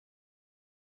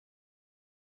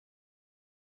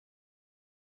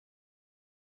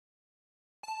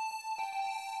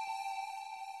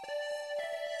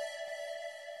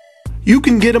You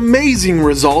can get amazing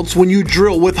results when you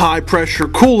drill with high pressure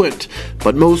coolant,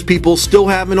 but most people still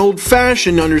have an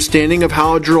old-fashioned understanding of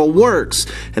how a drill works,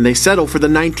 and they settle for the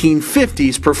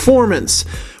 1950s performance.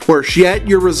 Worse yet,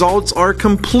 your results are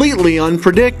completely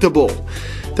unpredictable.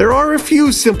 There are a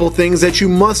few simple things that you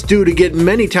must do to get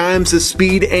many times the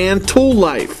speed and tool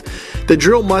life. The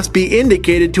drill must be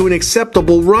indicated to an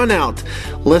acceptable runout,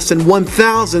 less than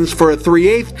 1/1000th for a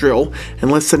 3/8 drill, and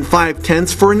less than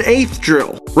 5/10ths for an 1/8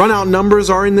 drill. Runout numbers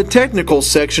are in the technical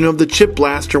section of the Chip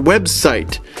Blaster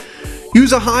website.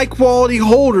 Use a high-quality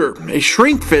holder, a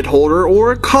shrink-fit holder,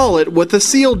 or a collet with a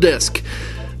seal disc.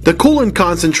 The coolant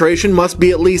concentration must be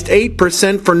at least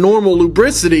 8% for normal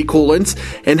lubricity coolants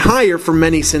and higher for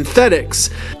many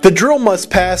synthetics. The drill must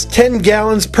pass 10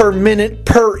 gallons per minute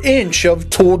per inch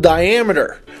of tool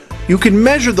diameter. You can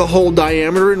measure the hole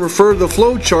diameter and refer to the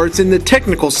flow charts in the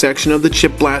technical section of the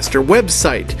Chip Blaster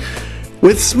website.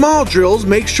 With small drills,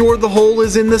 make sure the hole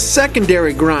is in the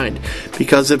secondary grind,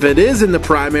 because if it is in the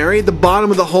primary, the bottom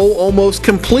of the hole almost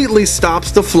completely stops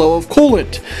the flow of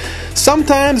coolant.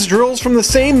 Sometimes drills from the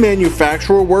same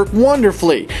manufacturer work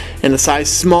wonderfully, and a size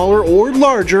smaller or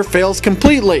larger fails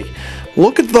completely.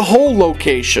 Look at the hole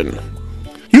location.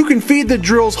 You can feed the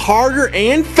drills harder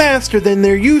and faster than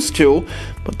they're used to,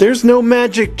 but there's no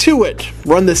magic to it.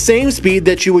 Run the same speed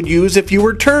that you would use if you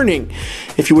were turning.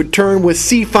 If you would turn with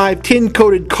C5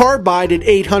 tin-coated carbide at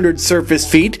 800 surface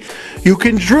feet, you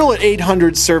can drill at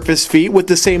 800 surface feet with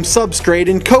the same substrate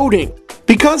and coating.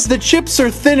 Because the chips are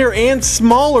thinner and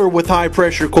smaller with high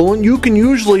pressure coolant, you can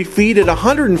usually feed at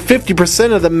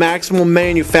 150% of the maximum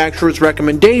manufacturer's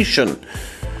recommendation.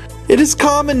 It is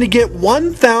common to get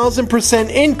 1,000%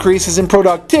 increases in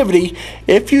productivity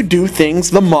if you do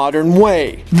things the modern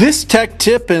way. This tech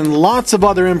tip and lots of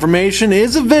other information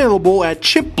is available at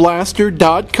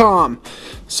chipblaster.com.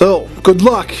 So, good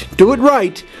luck, do it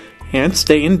right, and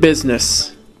stay in business.